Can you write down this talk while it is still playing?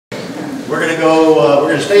We're going to go, we're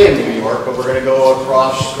going to stay in New York, but we're going to go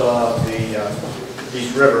across the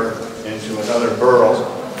East River into another borough,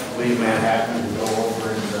 leave Manhattan and go over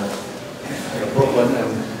into Brooklyn, and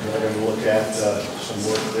we're going to look at some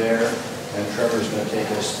work there. And Trevor's going to take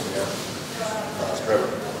us there. Trevor.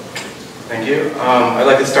 Thank you. I'd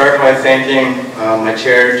like to start by thanking my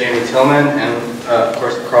chair, Jamie Tillman, and of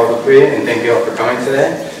course, Carl Dupuy, and thank you all for coming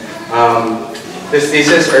today. This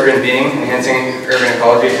thesis, Urban Being, Enhancing Urban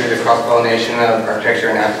Ecology Through the Cross-Pollination of Architecture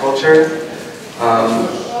and Agriculture.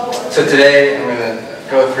 So today I'm going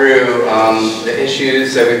to go through the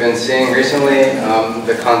issues that we've been seeing recently,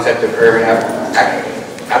 the concept of urban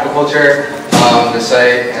apiculture, the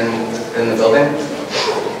site, and the building.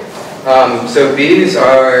 So bees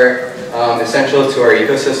are essential to our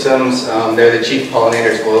ecosystems. They're the chief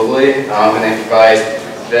pollinators globally, and they provide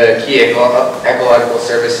the key ecological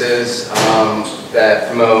services that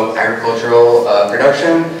promote agricultural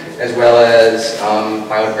production as well as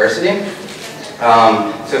biodiversity.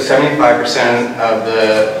 So 75% of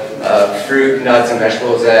the fruit, nuts, and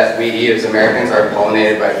vegetables that we eat as Americans are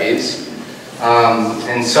pollinated by bees.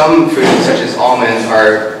 And some foods, such as almonds,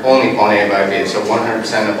 are only pollinated by bees. So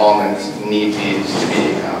 100% of almonds need bees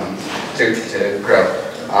to grow.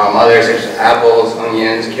 Others, such as apples,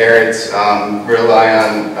 onions, carrots, rely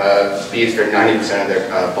on bees for 90% of their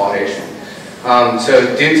pollination.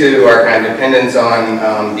 So due to our kind of dependence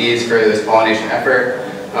on bees for this pollination effort,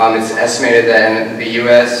 it's estimated that in the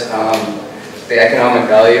U.S., the economic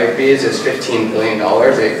value of bees is $15 billion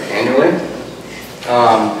annually.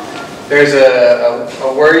 There's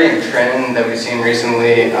a worrying trend that we've seen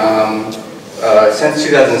recently. Since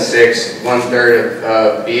 2006, 1/3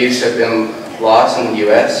 of bees have been lost in the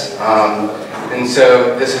U.S. And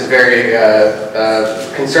so this is very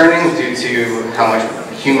concerning due to how much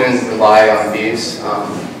humans rely on bees.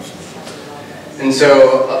 And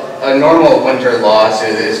so a normal winter loss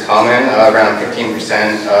is common. Around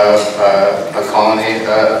 15% of a colony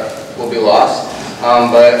will be lost.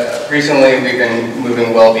 But recently we've been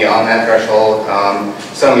moving well beyond that threshold.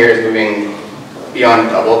 Some years moving beyond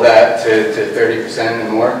double that to 30%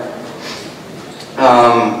 and more.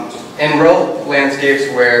 In rural landscapes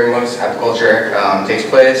where most apiculture takes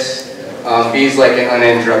place, bees like an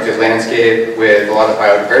uninterrupted landscape with a lot of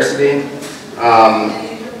biodiversity.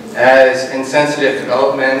 As insensitive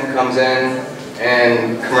development comes in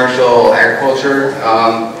and commercial agriculture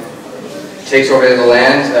takes over the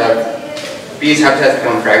land, bees' habitats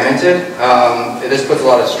become fragmented. This puts a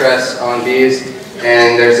lot of stress on bees,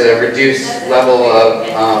 and there's a reduced level of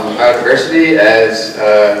biodiversity as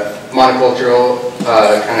monocultural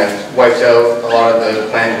kind of wipes out a lot of the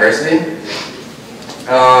plant diversity.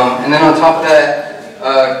 And then on top of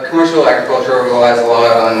that, commercial agriculture relies a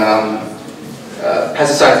lot on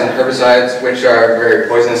pesticides and herbicides, which are very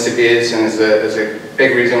poisonous to bees, and is a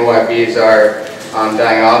big reason why bees are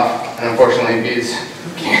dying off. And unfortunately, bees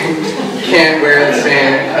can't wear the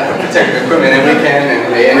same protective equipment that we can,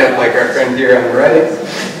 and they end up like our friend here on the right.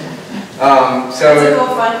 So it's a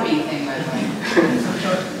GoFundMe thing, by the way.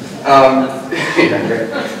 Yeah, great.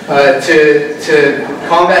 To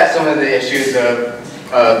combat some of the issues of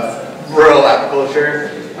rural apiculture,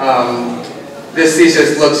 this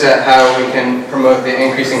thesis looks at how we can promote the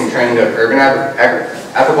increasing trend of urban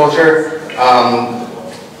apiculture,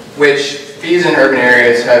 which bees in urban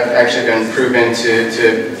areas have actually been proven to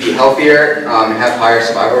be healthier and have higher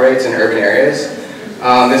survival rates in urban areas.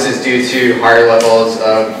 This is due to higher levels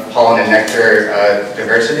of pollen and nectar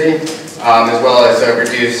diversity, as well as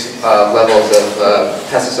reduced levels of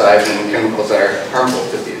pesticides and chemicals that are harmful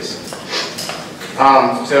to bees.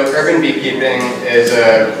 So urban beekeeping is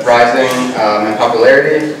rising in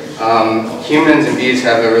popularity. Humans and bees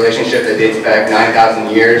have a relationship that dates back 9,000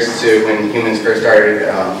 years to when humans first started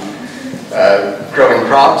growing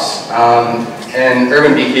crops. And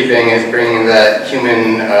urban beekeeping is bringing that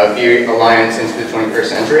human-bee alliance into the 21st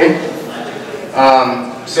century.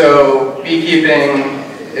 So beekeeping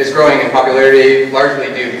is growing in popularity largely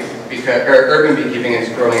urban beekeeping is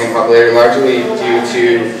growing in popularity largely due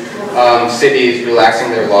to cities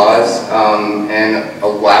relaxing their laws and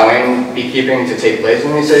allowing beekeeping to take place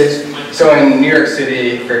in these cities. So in New York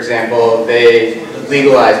City, for example, they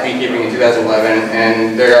legalized beekeeping in 2011,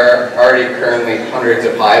 and there are already currently hundreds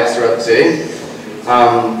of hives throughout the city.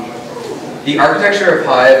 The architecture of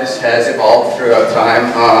hives has evolved throughout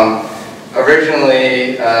time.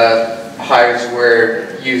 Originally, hives were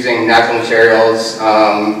using natural materials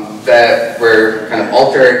that were kind of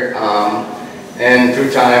altered, and through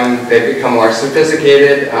time they've become more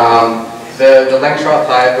sophisticated. The Langstroth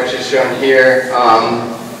hive, which is shown here,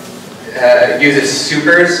 uses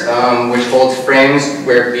supers, which holds frames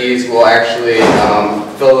where bees will actually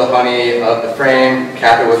fill the honey of the frame,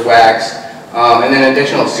 cap it with wax, and then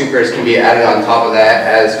additional supers can be added on top of that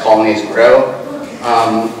as colonies grow.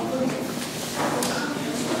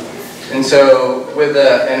 And so with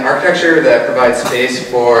an architecture that provides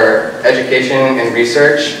space for education and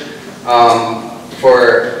research,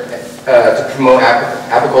 to promote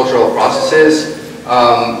apicultural processes,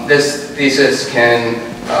 this thesis can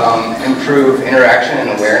improve interaction and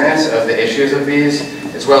awareness of the issues of bees,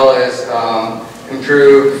 as well as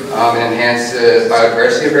improve and enhance the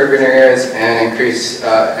biodiversity of urban areas and increase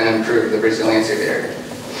and improve the resiliency of the area.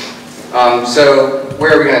 So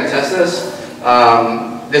where are we going to test this?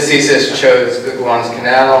 This thesis chose the Gowanus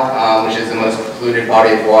Canal, which is the most polluted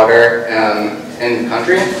body of water in the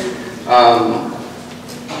country.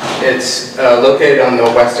 It's located on the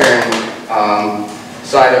western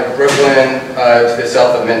side of Brooklyn to the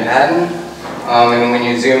south of Manhattan. And when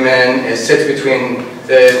you zoom in, it sits between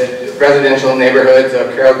the residential neighborhoods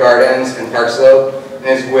of Carroll Gardens and Park Slope, and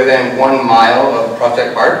is within 1 mile of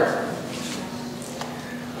Prospect Park.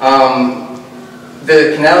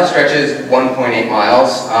 The canal stretches 1.8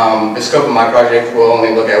 miles. The scope of my project will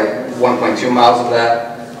only look at 1.2 miles of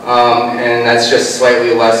that, and that's just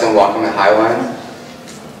slightly less than walking the High Line.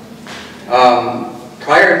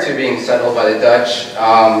 Prior to being settled by the Dutch,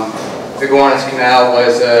 the Gowanus Canal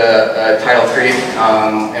was a tidal creek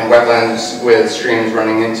and wetlands with streams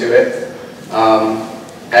running into it.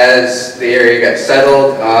 As the area got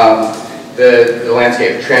settled, the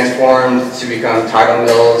landscape transformed to become tidal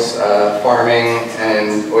mills, farming,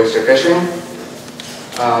 and oyster fishing.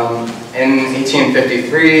 In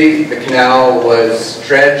 1853, the canal was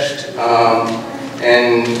dredged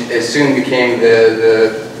and it soon became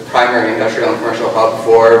the primary industrial and commercial hub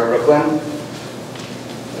for Brooklyn.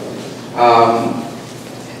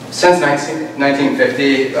 Since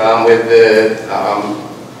 1950, with the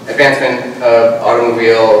advancement of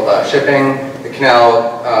automobile shipping, the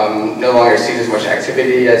canal no longer sees as much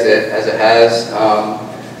activity as it has,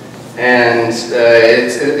 and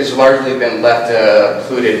it's largely been left a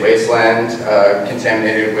polluted wasteland,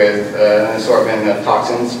 contaminated with an assortment of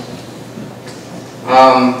toxins.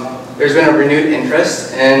 There's been a renewed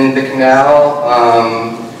interest in the canal.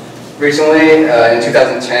 Recently, in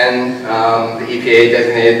 2010, the EPA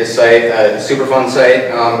designated the site a Superfund site,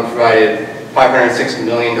 provided $506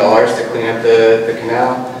 million to clean up the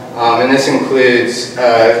canal. And this includes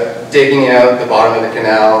digging out the bottom of the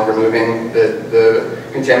canal, removing the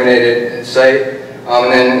contaminated site,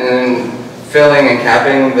 and then filling and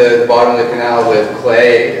capping the bottom of the canal with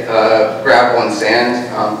clay, gravel, and sand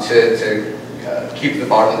to keep the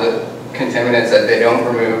bottom of the contaminants that they don't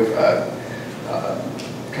remove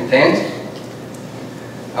contained.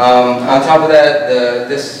 On top of that,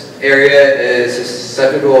 this area is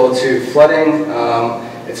susceptible to flooding.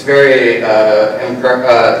 It's very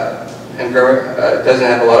doesn't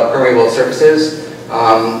have a lot of permeable surfaces,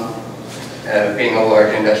 being a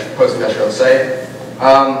large post-industrial site.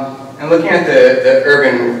 And looking at the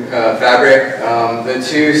urban fabric, the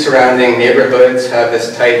two surrounding neighborhoods have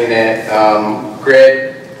this tight-knit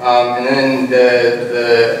grid, and then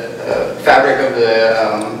the fabric of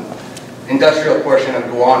the industrial portion of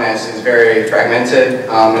Gowanus is very fragmented,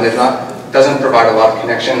 and doesn't provide a lot of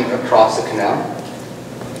connection across the canal.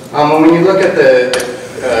 When you look at the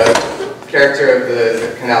character of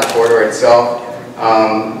the canal corridor itself,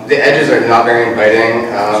 the edges are not very inviting.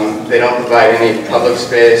 They don't provide any public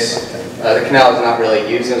space. The canal is not really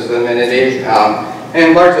used as an amenity,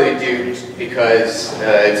 and largely due because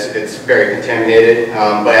it's very contaminated.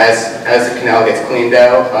 But as the canal gets cleaned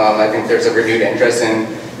out, I think there's a renewed interest in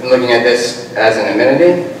looking at this as an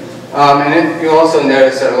amenity. And you'll also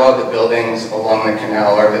notice that a lot of the buildings along the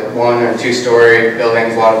canal are 1- or 2-story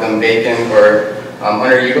buildings, a lot of them vacant or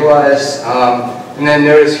underutilized. And then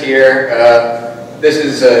notice here, this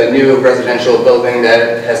is a new residential building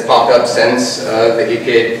that has popped up since the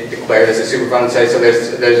EPA declared as a Superfund site, so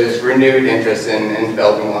there's this renewed interest in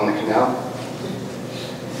developing along the canal.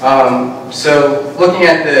 So looking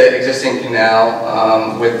at the existing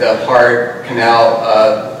canal with the hard canal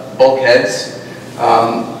bulkheads,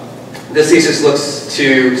 this thesis looks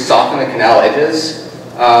to soften the canal edges,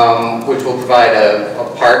 which will provide a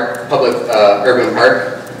public urban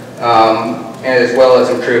park, and as well as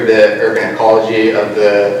improve the urban ecology of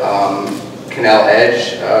the canal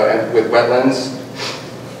edge with wetlands.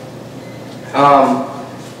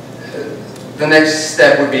 The next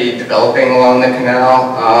step would be developing along the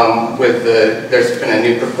canal. There's been a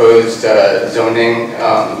new proposed zoning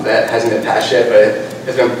that hasn't been passed yet, but it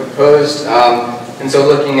has been proposed. And so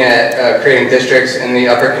looking at creating districts in the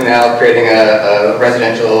Upper Canal, creating a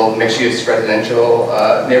residential, mixed-use residential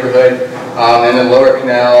neighborhood, and the Lower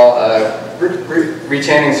Canal,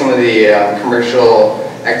 retaining some of the commercial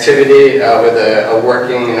activity with a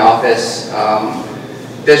working and office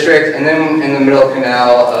district, and then in the Middle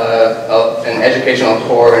Canal, an educational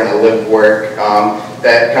core and a live work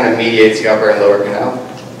that kind of mediates the Upper and Lower Canal.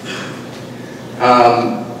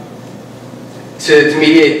 To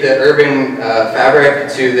mediate the urban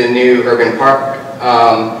fabric to the new urban park,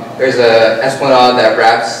 there's a esplanade that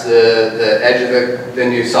wraps the edge of the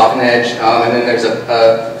new softened edge, and then there's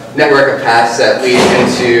a network of paths that lead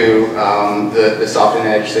into the softened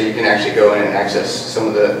edge, so you can actually go in and access some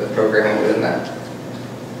of the programming within that.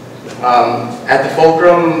 At the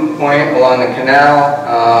fulcrum point along the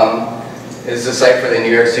canal is the site for the New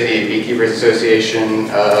York City Beekeepers Association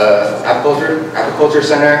Apiculture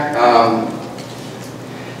Center.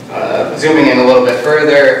 Zooming in a little bit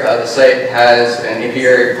further, the site has an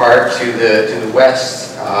apiary park to the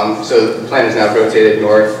west, so the plan is now rotated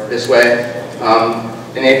north this way.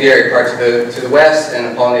 An apiary park to the west and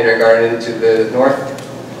a pollinator garden to the north.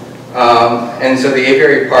 And so the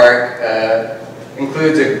apiary park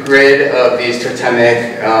includes a grid of these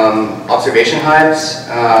totemic observation hives,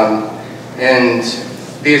 and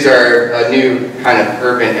these are a new kind of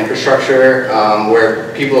urban infrastructure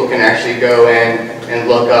where people can actually go in and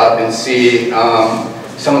look up and see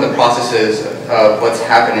some of the processes of what's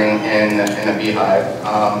happening in a beehive.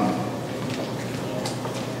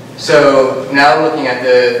 So now looking at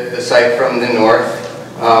the site from the north,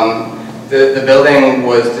 the building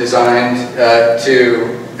was designed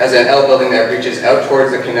as an L building that reaches out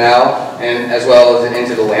towards the canal and as well as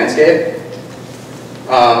into the landscape.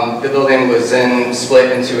 The building was then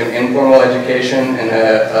split into an informal education and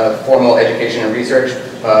a formal education and research,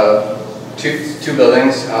 two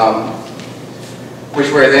buildings, which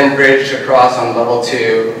were then bridged across on level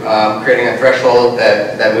 2, creating a threshold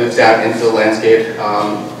that moves down into the landscape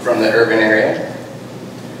from the urban area.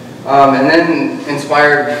 And then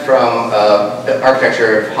inspired from the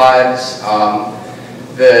architecture of hives,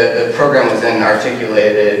 the program was then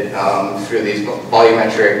articulated through these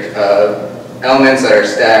volumetric elements that are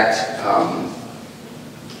stacked.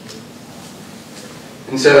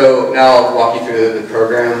 And so now I'll walk you through the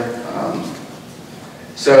program.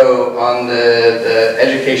 So on the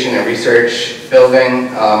education and research building,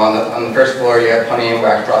 on the first floor you have honey and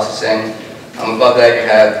wax processing. Above that you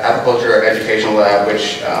have apiculture educational lab,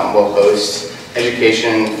 which will host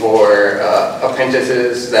education for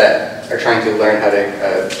apprentices that are trying to learn how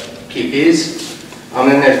to keep bees.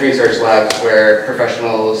 And then there's research labs where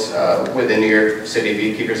professionals with the New York City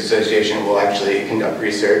Beekeepers Association will actually conduct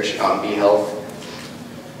research on bee health.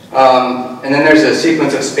 And then there's a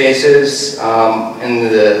sequence of spaces in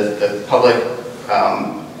the public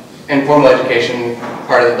informal education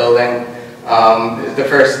part of the building. The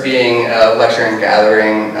first being a lecture and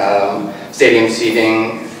gathering, stadium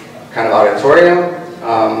seating kind of auditorium,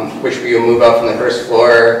 which we will move up from the first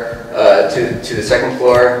floor to the second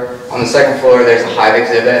floor. On the second floor there's a hive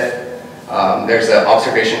exhibit, there's an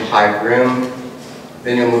observation hive room.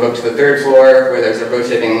 Then you'll move up to the third floor where there's a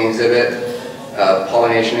rotating exhibit,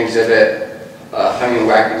 pollination exhibit, honey and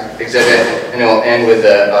wax exhibit, and it will end with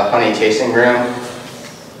a honey tasting room.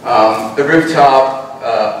 The rooftop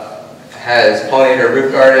has pollinator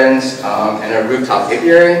roof gardens and a rooftop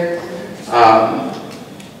apiary.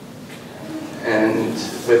 And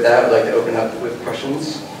with that, I'd like to open up with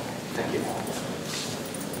questions. Thank you.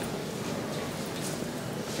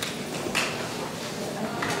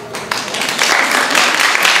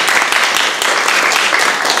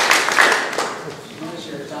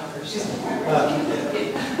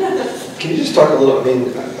 Can you just talk a little, I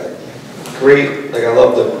mean, great, like I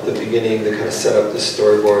love the beginning, the kind of set up the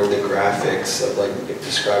storyboard, the graphics of like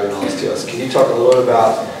describing all this to us. Can you talk a little bit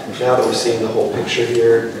about, now that we're seeing the whole picture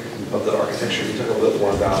here of the architecture, can you talk a little bit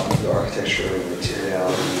more about the architecture and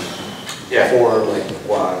materiality, form, like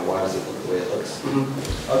why does it look the way it looks?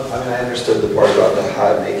 Mm-hmm. I mean, I understood the part about the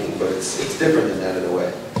hive making, but it's different than that in a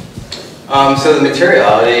way. So the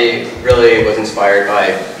materiality really was inspired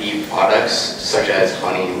by bee products such as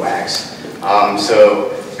honey and wax. So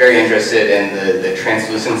very interested in the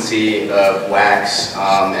translucency of wax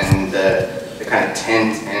and the kind of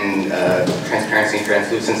tint and transparency and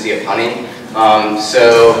translucency of honey.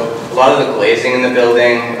 So a lot of the glazing in the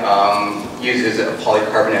building uses a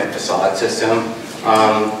polycarbonate facade system.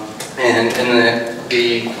 And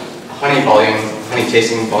the honey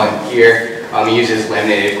tasting volume here uses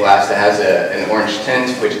laminated glass that has an orange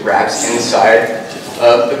tint which wraps inside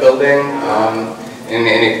of the building. And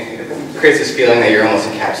it creates this feeling that you're almost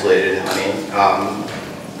encapsulated in honey.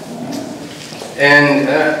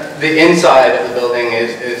 The inside of the building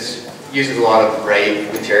uses a lot of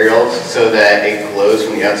bright materials so that it glows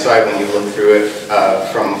from the outside when you look through it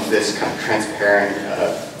from this kind of transparent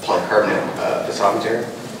polycarbonate facade material.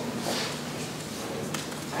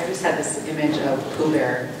 I just had this image of Pooh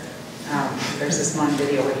Bear. There's this one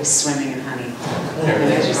video where he's swimming in honey.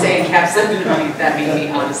 And as you say, encapsulated in honey, that made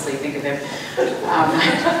me honestly think of him.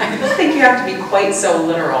 I don't think you have to be quite so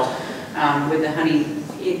literal with the honey,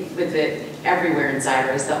 with it everywhere inside,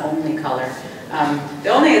 or is the only color. The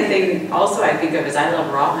only other thing also I think of is I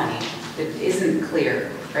love raw honey. It isn't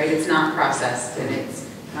clear, right? It's not processed, and it's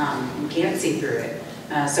you can't see through it.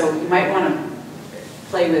 So you might want to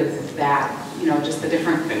play with that, you know, just the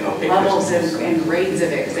different levels and grades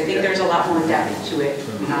of it, because I think there's a lot more depth to it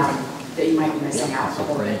that you might be missing out a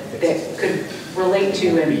little bit, that could relate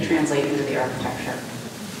to and translate into the architecture.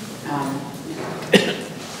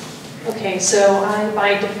 Okay, so I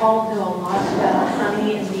by default know a lot about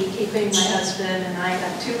honey and beekeeping. My husband and I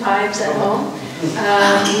have 2 hives at home.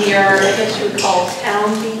 We are, I guess you would call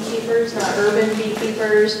town beekeepers, not urban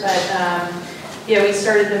beekeepers, but yeah, we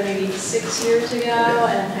started them maybe 6 years ago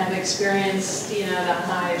and have experienced, you know, the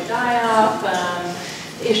hive die-off,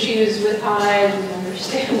 issues with hives. We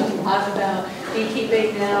understand a lot about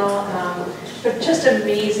beekeeping now, but just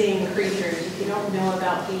amazing creatures. If you don't know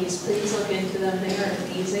about bees, please look into them. They are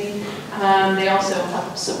amazing. They also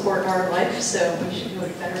help support our life, so we should do a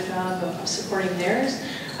better job of supporting theirs.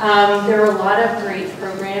 There are a lot of great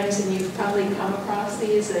programs, and you've probably come across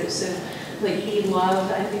these. There's like Bee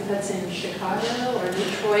Love, I think that's in Chicago or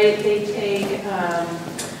Detroit. They take,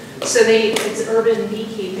 it's urban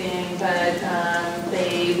beekeeping, but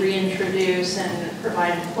they reintroduce and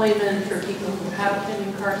provide employment for people who have been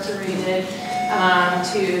incarcerated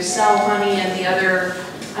to sell honey and the other,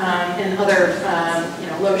 you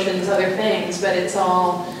know, lotions, other things, but it's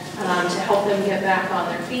all to help them get back on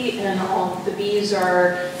their feet. And all the bees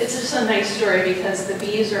are, it's just a nice story because the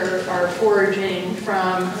bees are foraging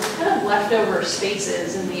from kind of leftover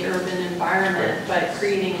spaces in the urban environment, but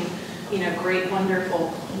creating, you know, great,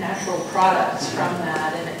 wonderful natural products from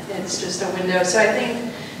that, and it's just a window. So I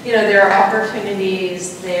think, you know, there are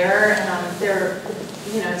opportunities there.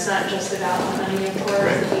 You know, it's not just about the honey, of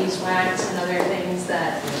course, the beeswax and other things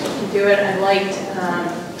that can do it. I liked,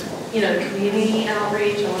 you know, the community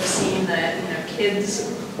outreach. I love seeing that, you know, kids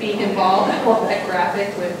being involved. I love that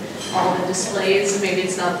graphic with all the displays. Maybe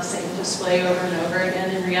it's not the same display over and over again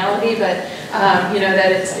in reality, but you know,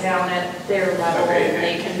 that it's down at their level and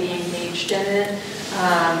they can be engaged in it.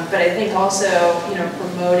 But I think also, you know,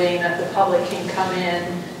 promoting that the public can come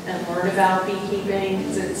in and learn about beekeeping,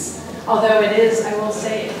 because it's, although it is, I will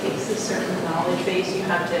say, it takes a certain knowledge base. You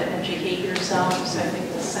have to educate yourself. So I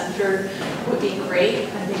think the center would be great.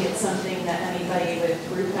 I think it's something that anybody with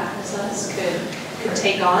group access could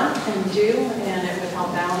take on and do, and it would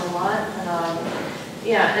help out a lot.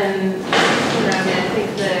 Yeah, and you know, I mean, I think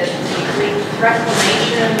the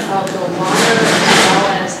reclamation of the water as well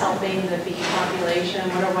as helping the bee population,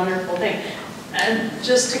 what a wonderful thing. And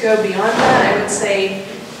just to go beyond that, I would say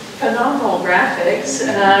phenomenal graphics.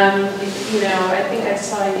 You know, I think I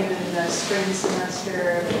saw you in the spring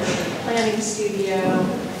semester of the planning studio,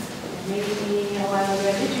 maybe a while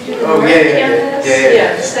ago. Did you do the North Campus?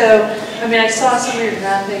 Yeah. So, I mean, I saw some of your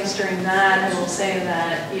graphics during that. I will say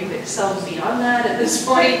that you've excelled beyond that at this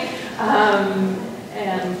point.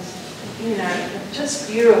 And, you know, just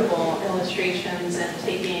beautiful illustrations and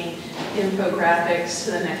taking infographics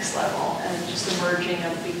to the next level and just the merging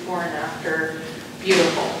of before and after.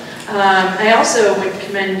 Beautiful. I also would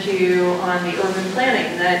commend you on the urban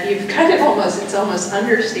planning, that you've kind of it's almost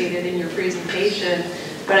understated in your presentation,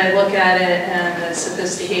 but I look at it and the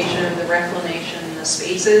sophistication of the reclamation and the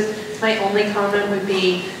spaces. My only comment would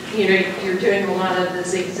be, you know, you're doing a lot of the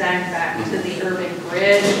zigzag back to the urban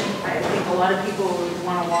grid. I think a lot of people would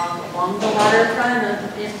want to walk along the waterfront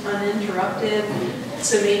uninterrupted.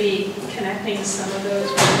 So maybe connecting some of those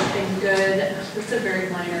would have been good. It's a very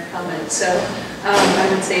minor comment. So I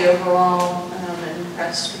would say overall, I'm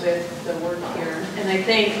impressed with the work here. And I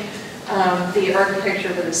think the architecture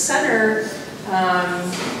for the center,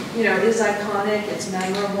 you know, is iconic, it's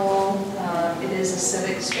memorable, it is a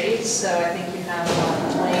civic space, so I think you have a lot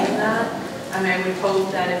of play in that. I mean, I would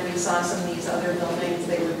hope that if we saw some of these other buildings,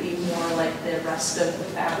 they would be more like the rest of the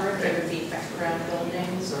fabric. They would be background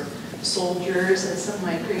buildings or soldiers, as some of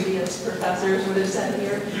my previous professors would have said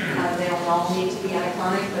here. They don't all need to be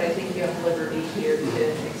iconic, but I think you have liberty here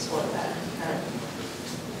to explore that.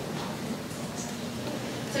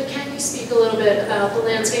 So can you speak a little bit about the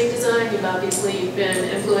landscape design? You've obviously been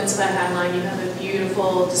influenced by Highline. You have a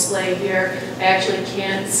beautiful display here. I actually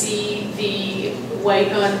can't see the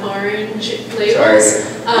white on orange labels.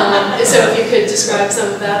 So if you could describe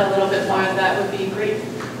some of that a little bit more, that would be great.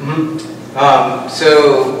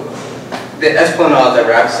 So the esplanade that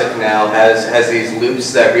wraps the canal has these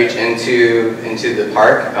loops that reach into the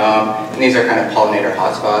park, and these are kind of pollinator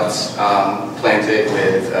hotspots planted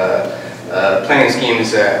with planting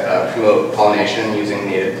schemes that promote pollination using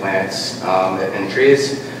native plants and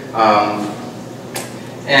trees.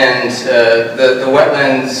 And the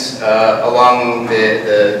wetlands along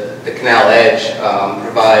the canal edge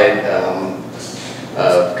provide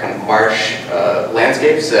kind of marsh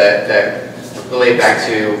landscapes that relate back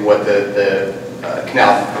to what the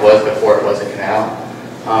canal was before it was a canal.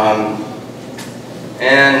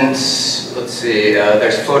 And let's see,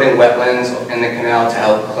 there's floating wetlands in the canal to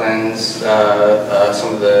help cleanse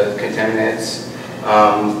some of the contaminants.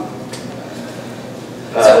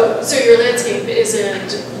 So your landscape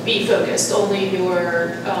isn't bee focused, only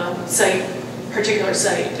your particular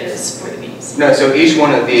site is for the bees? No, so each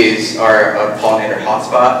one of these are a pollinator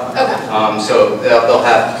hotspot. Okay. So they'll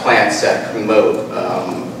have plants that promote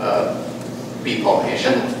bee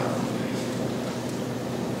pollination. Okay.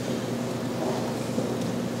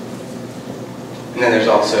 And then there's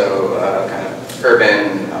also kind of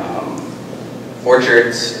urban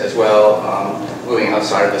orchards as well, moving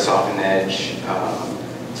outside of the softened edge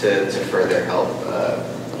to further help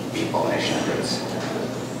bee pollination efforts.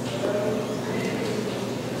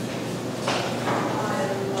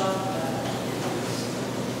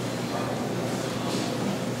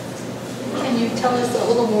 Can you tell us a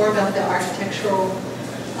little more about the architectural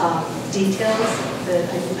details that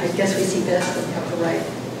I guess we see best when we have to write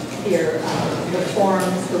here, the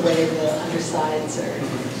forms, the way the undersides are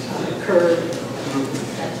curved?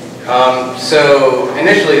 So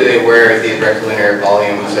initially they were these rectilinear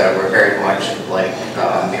volumes that were very much like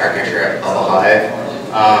the architecture of a hive.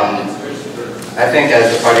 I think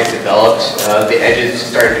as the project developed, the edges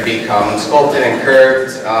started to become sculpted and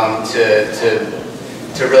curved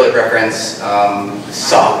to really reference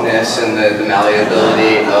softness and the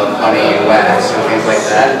malleability of honey and wax and things like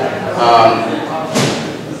that.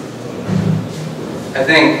 I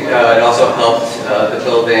think it also helped the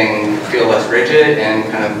building feel less rigid and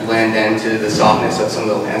kind of blend into the softness of some of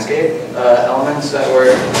the landscape elements that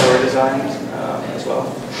were designed as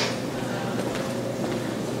well.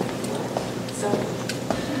 So,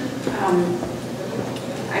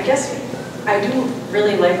 I guess I do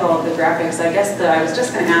really like all of the graphics. I guess I was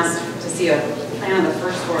just going to ask to see a plan of the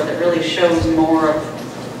first floor that really shows more of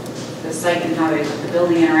the site and how the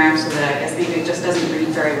building interacts with it. I guess maybe it just doesn't read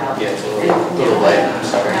very well. Yeah, it's a little light. I'm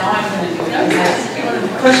sorry. Now I'm going to do it.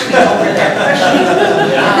 Push me over there. Push me.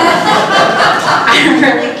 I'm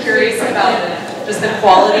really curious about just the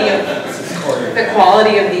quality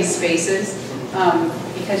of these spaces,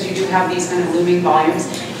 because you do have these kind of looming volumes.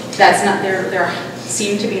 That's not they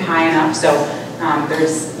seem to be high enough, so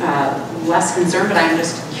there's less concern. But I'm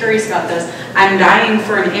just curious about this. I'm dying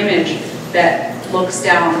for an image that looks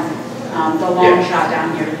down. The long shot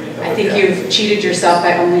down here. I think you've cheated yourself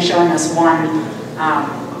by only showing us one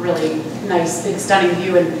really nice, big, stunning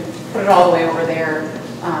view and put it all the way over there,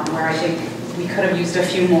 where I think we could have used a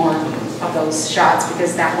few more of those shots,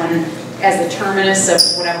 because that one, as the terminus of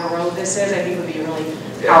whatever road this is, I think would be a really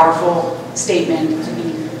powerful statement to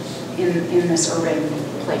be in this urban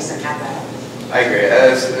place and have that. I agree.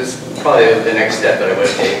 That's probably the next step that I would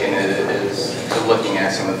have taken is looking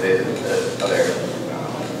at some of the other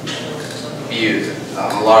views.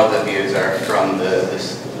 A lot of the views are from the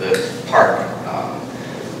park,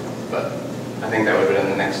 but I think that would have been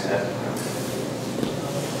the next step.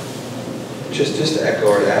 Just to echo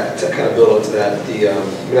or to kind of build onto that,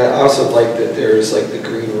 I also like that there's like the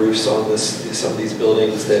green roofs on some of these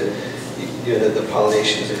buildings, that the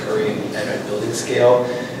pollination is occurring at a building scale.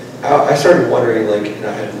 I started wondering, like,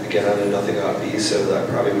 again, I know nothing about bees, so I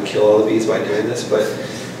probably would kill all the bees by doing this, but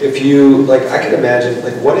if you, like, I can imagine,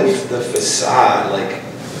 like, what if the facade, like,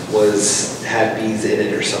 had bees in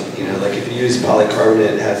it or something, like if you use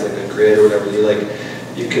polycarbonate, it has like a grid or whatever,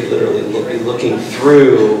 you could literally be looking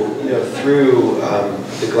through, through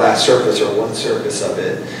the glass surface or one surface of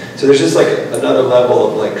it. So there's just like another level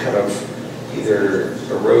of like kind of either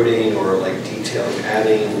eroding or like detailing,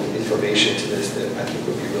 adding information to this that I think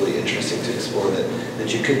would be really interesting to explore,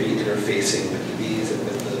 that you could be interfacing with the bees and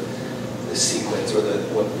with the sequence or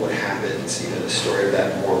what happens, the story of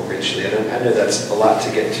that more richly. I know that's a lot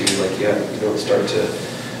to get to, like you don't start to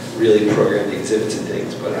really program the exhibits and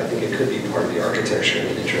things, but I think it could be part of the architecture in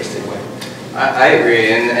an interesting way. I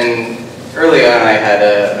agree, and early on I had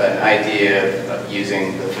an idea of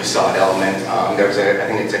using the facade element. There was I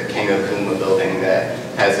think it's a Kengo Kuma building that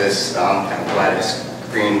has this kind of lattice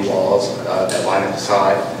green walls that line the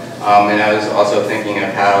facade. And I was also thinking of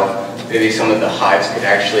how maybe some of the hives could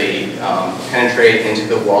actually penetrate into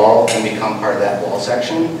the wall and become part of that wall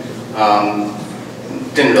section.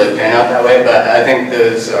 Didn't really pan out that way, but I think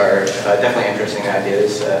those are definitely interesting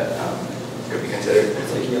ideas that could be considered.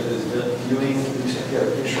 It's like you have this viewing, you have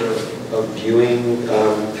a picture of viewing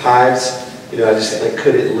hives. You know, I just like,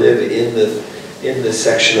 could it live in the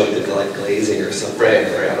section of the like glazing or something? Right,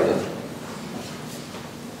 like, right. I don't know.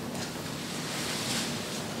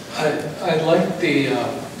 I like the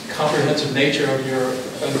comprehensive nature of your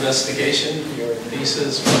investigation, your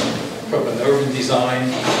thesis from an urban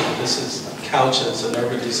design. This is couched as an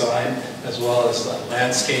urban design, as well as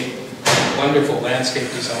landscape, wonderful landscape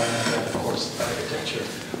design, and then of course the architecture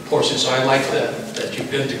portion. So I like that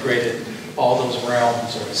you've integrated all those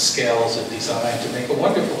realms or scales of design to make a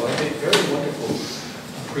wonderful, I think, very wonderful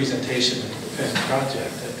presentation and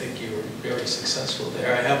project. I think you were very successful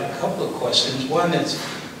there. I have a couple of questions. One is,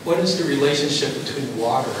 what is the relationship between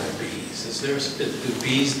water and bees? Do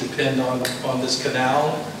bees depend on this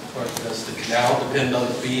canal, or does the canal depend on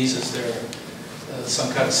the bees? Is there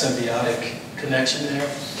some kind of symbiotic connection there?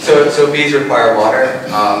 So bees require water,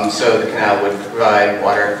 so the canal would provide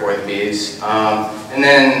water for the bees. And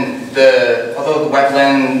then although the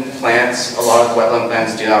wetland plants, a lot of the wetland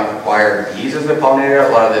plants do not require bees as their pollinator,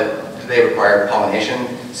 they require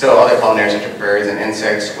pollination. So other pollinators such as birds and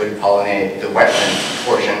insects would pollinate the wetland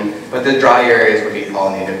portion, but the dry areas would be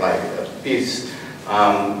pollinated by bees,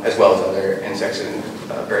 as well as other insects and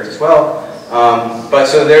birds as well. But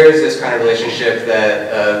so there is this kind of relationship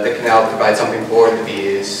that the canal provides something for the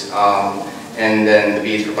bees, and then the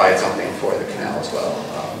bees provide something for the canal as well.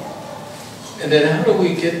 And then how do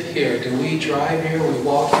we get here? Do we drive here, we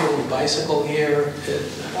walk here, we bicycle here?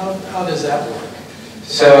 How does that work?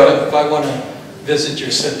 So if I want to visit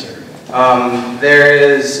your center. There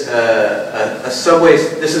is a subway,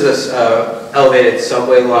 this is a elevated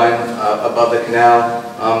subway line above the canal.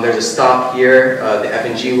 There's a stop here, the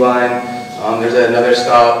F&G line. There's another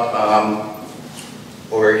stop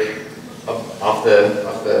over off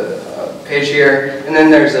the page here. And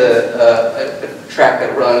then there's a track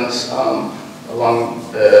that runs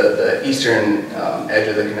along the eastern edge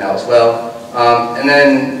of the canal as well. And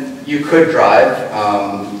then you could drive.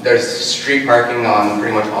 There's street parking on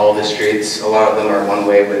pretty much all of the streets. A lot of them are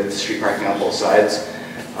one-way with street parking on both sides.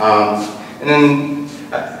 And then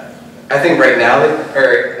I think right now,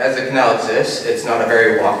 or as the canal exists, it's not a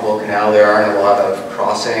very walkable canal. There aren't a lot of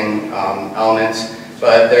crossing elements,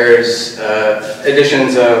 but there's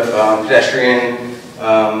additions of pedestrian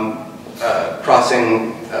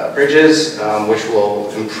crossing bridges, which will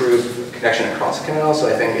improve connection across the canal. So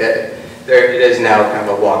I think it is now kind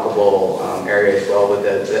of a walkable area as well with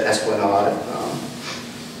the esplanade.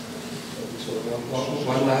 So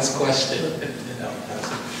one last question.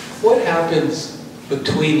 What happens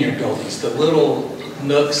between your buildings, the little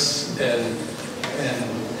nooks and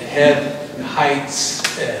head heights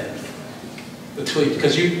and between,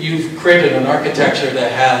 because you've created an architecture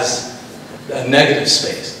that has a negative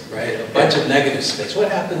space, right? A bunch of negative space.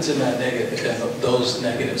 What happens in that those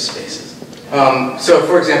negative spaces? So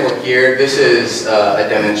for example here, this is a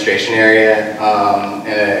demonstration area and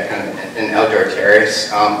a kind of an outdoor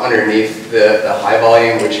terrace underneath the high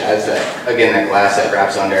volume, which has that glass that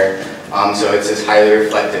wraps under. So it's this highly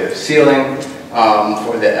reflective ceiling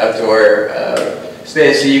for the outdoor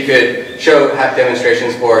space. So you could have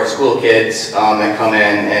demonstrations for school kids that come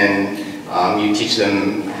in, and you teach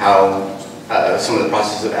them how some of the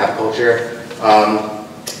processes of apiculture.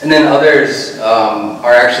 And then others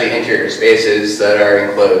are actually interior spaces that are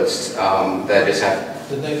enclosed that just have...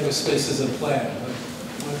 The negative spaces in plan,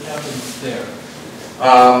 what happens there?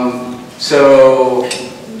 So,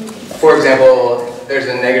 for example, there's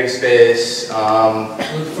a negative space.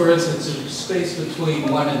 For instance, there's a space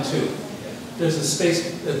between 1 and 2. There's a space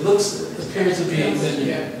that appears to be in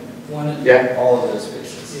 1 and 2. Yeah. All of those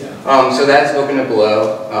spaces. Yeah. So that's open to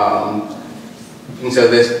below. And so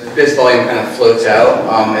this volume kind of floats out,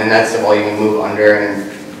 and that's the volume we move under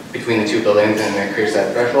and between the two buildings, and it creates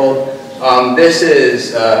that threshold. This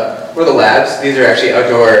is for the labs. These are actually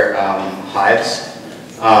outdoor hives.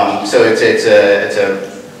 So it's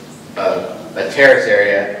a terrace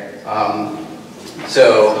area.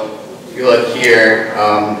 So if you look here,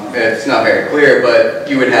 it's not very clear, but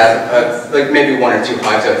you would have like maybe 1 or 2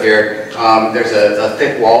 hives out here. There's a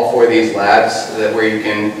thick wall for these labs where you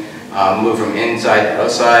can move from inside to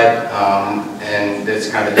outside, and it's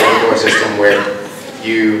kind of a double door system where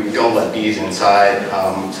you don't let bees inside,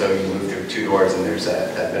 so you move through 2 doors and there's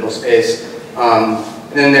that middle space.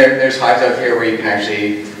 And then there's hives out here where you can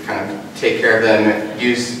actually kind of take care of them,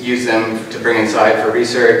 use them to bring inside for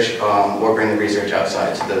research, or bring the research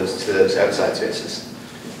outside to those outside spaces.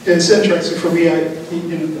 It's interesting for me,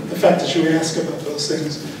 the fact that you ask about those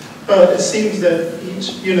things. It seems that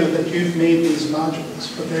that you've made these modules,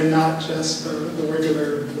 but they're not just the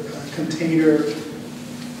regular container,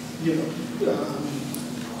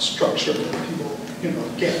 structure that people,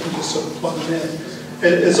 get and just sort of plug them in.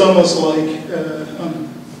 It's almost like on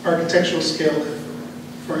architectural scale, if,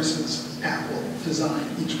 for instance, Apple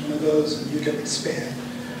designed each one of those and you can expand.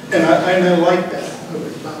 And I like that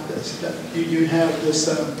about this, that you have this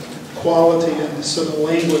quality and this sort of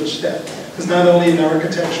language that is not only in the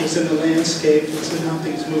architecture, it's in the landscape, it's in how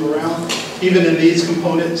things move around, even in these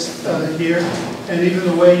components here, and even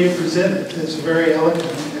the way you present it is very elegant.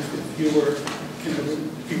 If you were,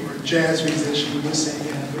 if you were a jazz musician, you would say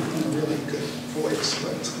you have a really good voice,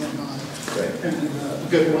 what's going on, and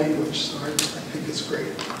good language. So I think it's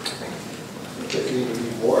great. Can you do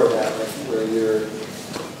more of that, like where you're,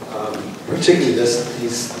 particularly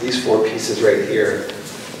these 4 pieces right here,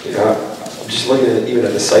 I'm just looking at even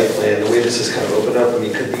at the site plan, the way this is kind of opened up. I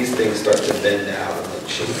mean, could these things start to bend out and like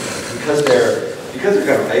shape? Because they're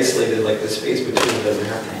kind of isolated, like the space between them doesn't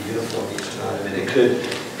have to be uniform each time, and it could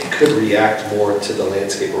react more to the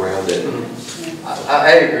landscape around it.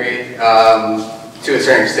 I agree. To a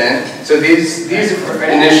certain extent. So these were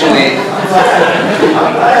initially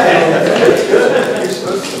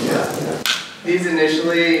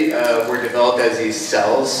were developed as these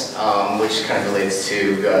cells, which kind of relates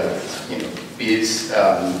to bees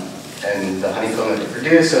and the honeycomb that they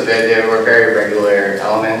produce. So they were very regular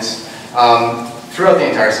elements. Throughout the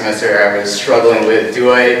entire semester, I was struggling with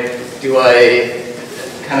do I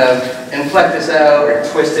kind of inflect this out or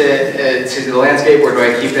twist it to the landscape, or do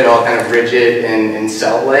I keep it all kind of rigid and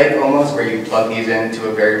cell-like almost, where you plug these into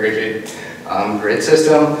a very rigid grid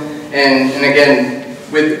system? And again,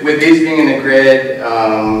 with these being in the grid,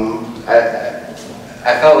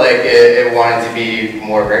 I felt like it wanted to be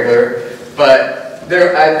more regular, but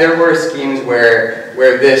there were schemes where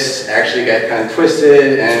this actually got kind of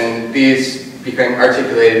twisted, and these became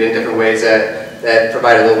articulated in different ways that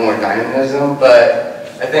provide a little more dynamism. But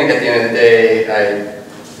I think at the end of the day, I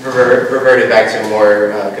reverted back to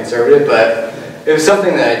more conservative, but it was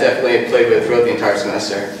something that I definitely played with throughout the entire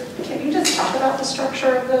semester. Can you just talk about the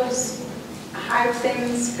structure of those hive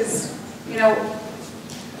things? Because,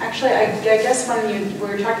 actually, I guess when we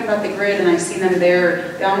were talking about the grid and I see them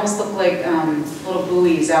there, they almost look like little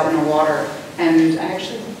buoys out in the water. And I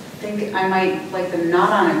actually think I might like them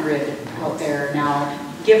not on a grid out there now,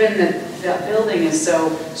 given that the building is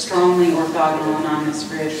so strongly orthogonal and on this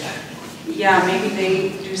grid. Yeah, maybe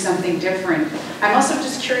they do something different. I'm also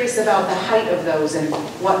just curious about the height of those and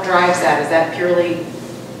what drives that. Is that purely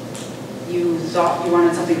you thought you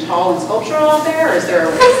wanted something tall and sculptural out there, or is there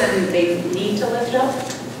a reason they need to lift up?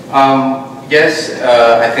 Yes,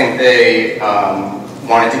 I think they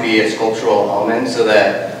want it to be a sculptural element so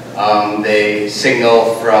that they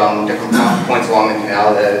signal from different points along the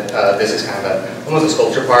canal that this is kind of almost a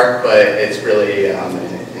sculpture park, but it's really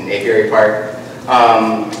an apiary park.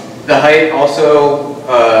 The height also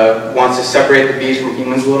wants to separate the bees from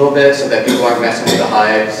humans a little bit so that people aren't messing with the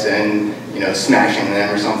hives and smashing them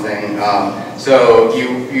or something. So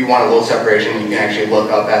you want a little separation. You can actually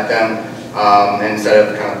look up at them instead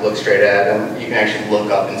of kind of look straight at them. You can actually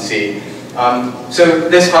look up and see. So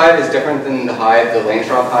this hive is different than the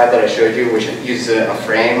Langstroth hive that I showed you, which uses a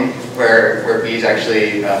frame where bees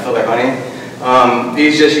actually fill their honey.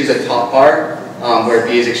 These just use a top part where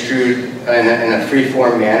bees extrude in a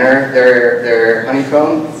free-form manner their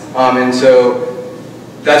honeycomb, and so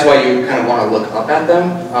that's why you kind of want to look up at them.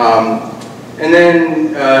 And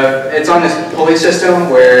then it's on this pulley system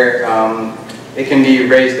where it can be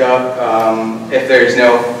raised up if there's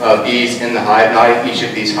no bees in the hive. Not each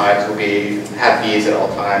of these hives will have bees at all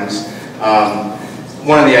times.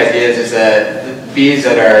 One of the ideas is that the bees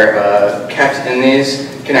that are kept in these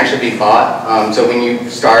can actually be bought. So when you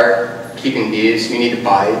start keeping bees, you need to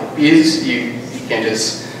buy bees. You can't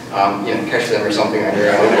just catch them or something on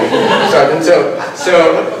your own and start them. So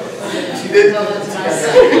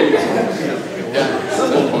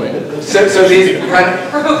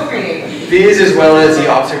these, as well as the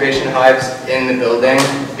observation hives in the building,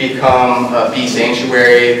 become a bee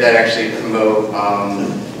sanctuary that actually promote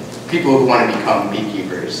people who want to become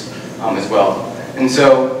beekeepers as well. And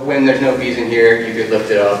so when there's no bees in here, you could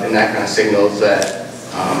lift it up, and that kind of signals that.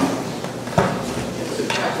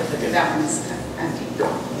 That one's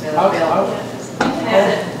available. I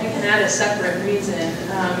can add a separate reason.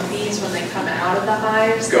 Bees, when they come out of the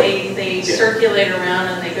hives, they circulate around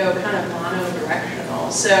and they go kind of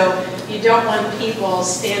mono-directional. So you don't want people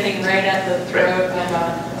standing right at the throat of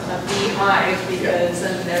a beehive because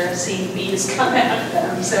then they're seeing bees come at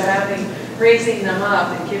them. So raising them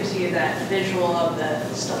up, it gives you that visual of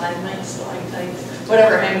the stalagmites, stalactites,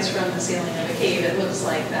 whatever hangs from the ceiling of a cave. It looks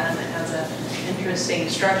like that, and it has an interesting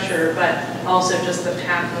structure, but also just the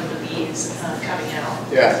path of the bees coming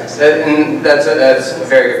out. Yeah, and that's a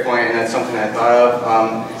very good point, and that's something I thought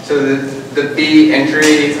of. So the bee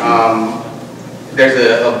entry, there's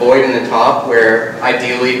a void in the top where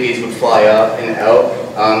ideally bees would fly up and out.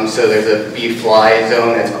 So there's a bee fly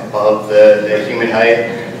zone that's above the human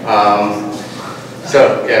height.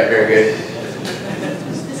 So yeah, very good.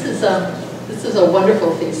 This is a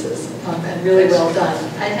wonderful thesis and really well done.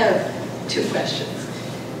 I have 2 questions.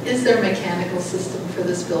 Is there a mechanical system for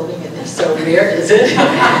this building, and if so, where is it?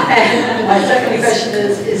 And my second question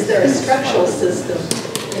is there a structural system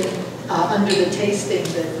under the tasting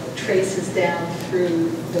that traces down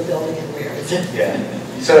through the building, and where is it? Yeah.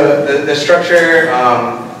 So the structure,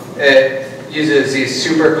 it uses these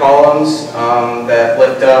super columns that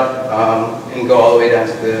lift up and go all the way down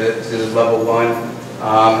to level 1.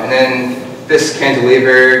 And then this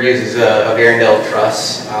cantilever uses a Varendale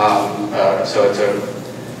truss, so it's a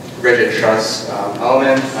rigid truss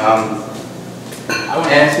element. I want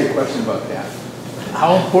to ask you a question about that.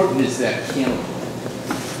 How important is that cantilever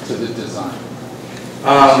to the design?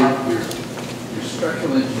 Your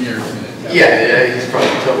structural engineer is going to tell you. Yeah, he's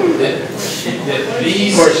probably told me that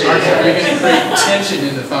these are going to create tension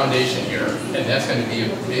in the foundation here, and that's going to be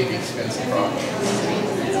a big, expensive problem.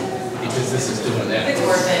 Because this is doing that. It's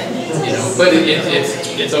worth it. You know, but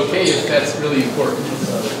it's okay if that's really important.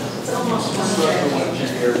 It's almost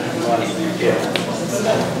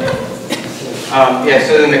yeah,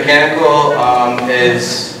 so the mechanical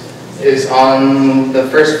is on the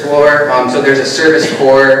first floor. So there's a service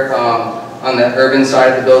core on the urban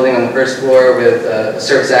side of the building on the first floor with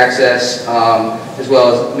service access as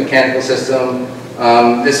well as mechanical system.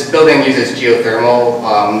 This building uses geothermal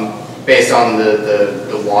based on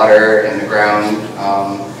the water in the ground.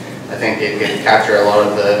 I think it could capture a lot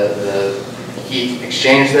of the heat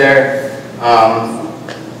exchange there.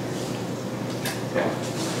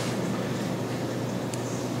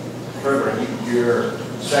 Trevor, your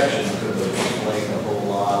section could have explained a whole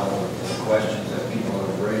lot of the questions that people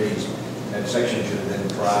have raised. That section should have been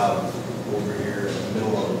filed over here in the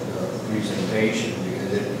middle of the presentation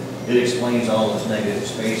because it explains all those negative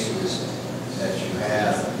spaces that you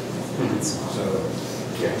have. So,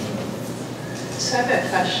 yeah. So I have a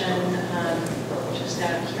question, just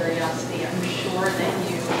out of curiosity. I'm sure that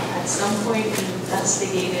you, at some point,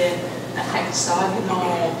 investigated a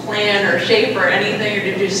hexagonal plan or shape or anything, or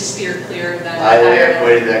did you just steer clear of that? I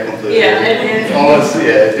avoided that completely. Yeah, and almost,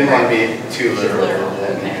 yeah, didn't want to be too literal.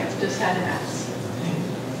 Okay, just had to ask.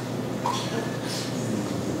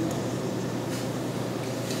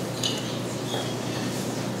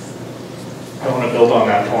 I want to build on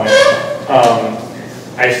that point.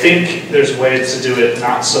 I think there's ways to do it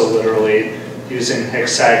not so literally, using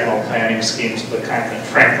hexagonal planning schemes, but kind of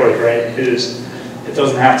Frank was right, it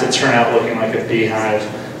doesn't have to turn out looking like a beehive,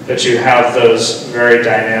 but you have those very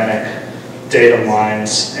dynamic datum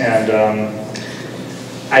lines. And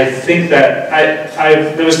I think that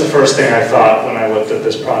that was the first thing I thought when I looked at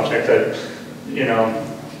this project, that, you know,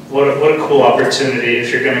 what a cool opportunity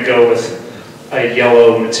if you're going to go with a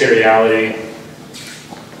yellow materiality.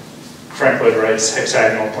 Frank Wood writes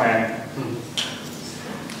hexagonal planning.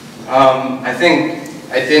 I think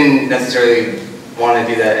I didn't necessarily want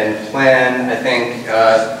to do that in plan. I think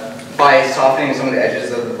by softening some of the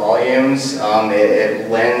edges of the volumes,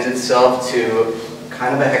 it lends itself to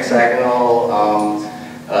kind of a hexagonal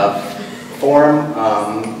form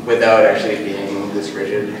without actually being this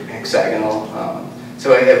rigid hexagonal.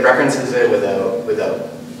 So it references it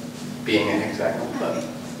without being a hexagonal. But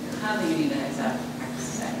I don't think you need a hexagonal.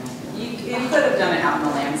 You could have done it out in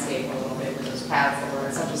the landscape a little bit with those paths that were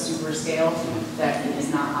at such a super scale that it is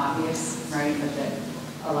not obvious, right? But that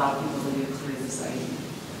allow people to do through the site.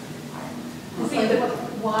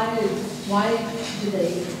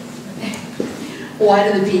 Why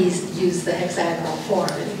do the bees use the hexagonal form?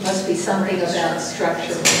 It must be something about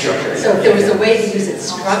structure. So if there was a way to use it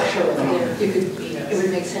structurally, it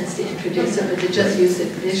would make sense to introduce it, but to just use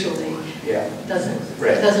it visually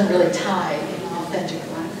doesn't really tie in an authentic way.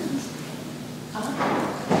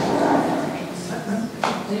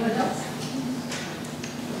 Anyone else?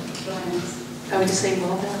 I would just say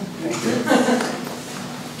well done.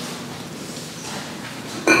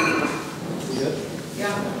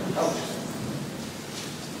 Yeah. Oh.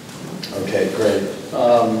 Okay, great.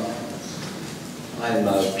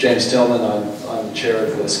 I'm James Tillman. I'm the chair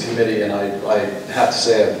of this committee, and I have to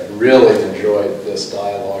say I've really enjoyed this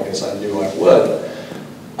dialogue, as I knew I would.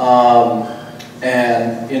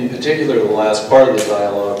 And in particular, the last part of the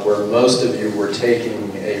dialogue, where most of you were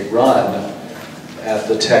taking a run at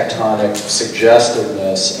the tectonic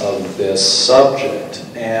suggestiveness of this subject.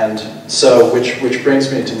 And so, which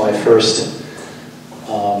brings me to my first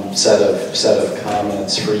set of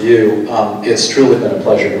comments for you. It's truly been a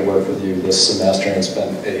pleasure to work with you this semester, and it's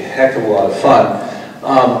been a heck of a lot of fun.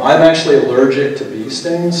 I'm actually allergic to bee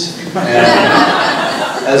stings, and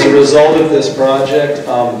as a result of this project,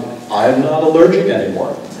 I'm not allergic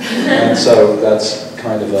anymore. And so that's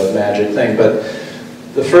kind of a magic thing. But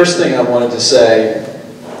the first thing I wanted to say,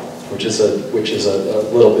 which is a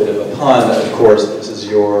little bit of a pun, of course, this is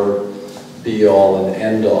your be-all and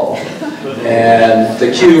end-all. And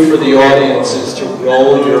the cue for the audience is to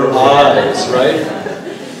roll your eyes, right?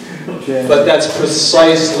 But that's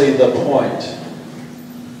precisely the point.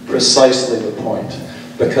 Precisely the point.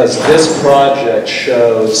 Because this project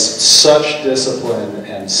shows such discipline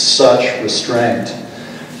and such restraint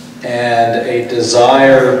and a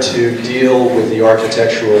desire to deal with the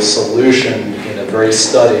architectural solution in a very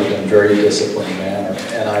studied and very disciplined manner.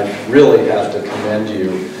 And I really have to commend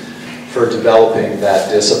you for developing that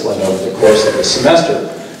discipline over the course of the semester.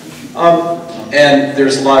 And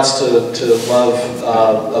there's lots to love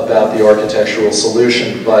about the architectural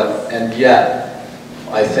solution, and yet,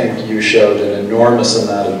 I think you showed an enormous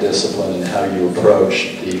amount of discipline in how you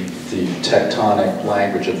approached the tectonic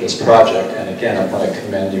language of this project, and again, I want to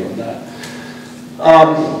commend you on that.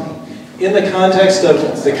 In the context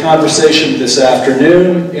of the conversation this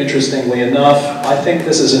afternoon, interestingly enough, I think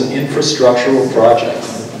this is an infrastructural project,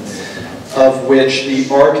 of which the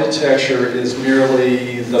architecture is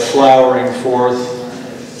merely the flowering forth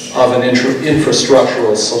of an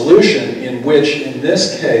infrastructural solution, in which, in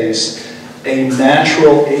this case, a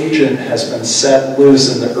natural agent has been set loose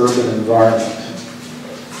in the urban environment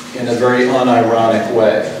in a very unironic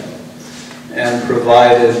way, and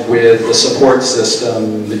provided with the support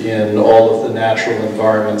system in all of the natural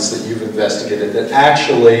environments that you've investigated that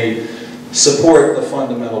actually support the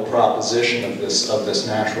fundamental proposition of this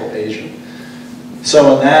natural agent.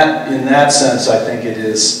 So in that sense, I think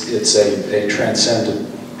it's a transcendent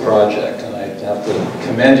project, and I have to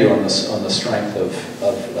commend you on the strength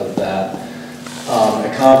of that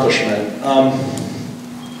accomplishment.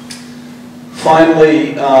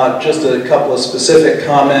 Finally, just a couple of specific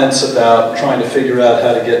comments about trying to figure out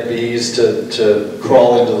how to get bees to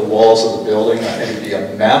crawl into the walls of the building. I think it'd be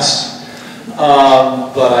a mess.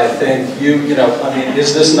 But I think I mean,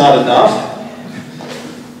 is this not enough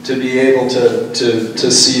to be able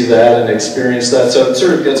to see that and experience that? So it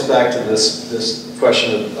sort of gets back to this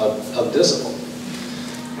question of discipline.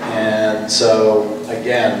 And so,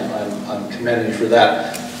 again, I'm commending you for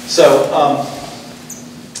that. So,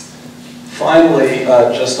 finally,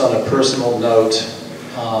 just on a personal note,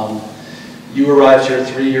 you arrived here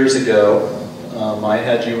 3 years ago. I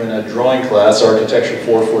had you in a drawing class, Architecture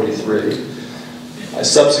 443. I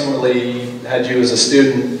subsequently had you as a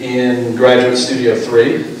student in Graduate Studio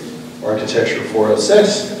 3, Architecture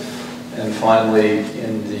 406, and finally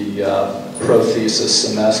in the Pro Thesis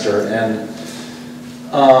semester. And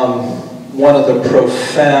one of the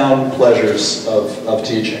profound pleasures of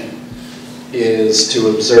teaching is to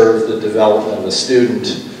observe the development of a student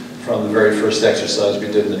from the very first exercise we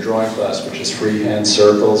did in the drawing class, which is freehand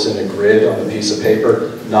circles in a grid on a piece of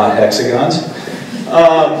paper, not hexagons.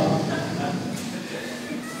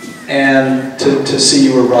 And to see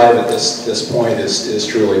you arrive at this point is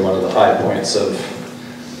truly one of the high points of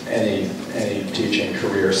any teaching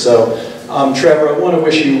career. So, Trevor, I want to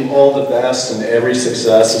wish you all the best and every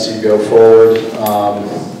success as you go forward.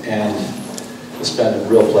 And it's been a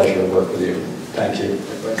real pleasure to work with you. Thank you.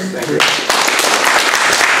 Thank you.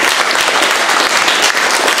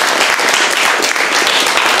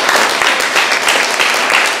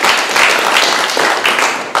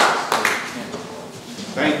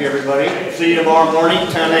 Thank you, everybody. See you tomorrow morning,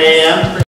 10 a.m.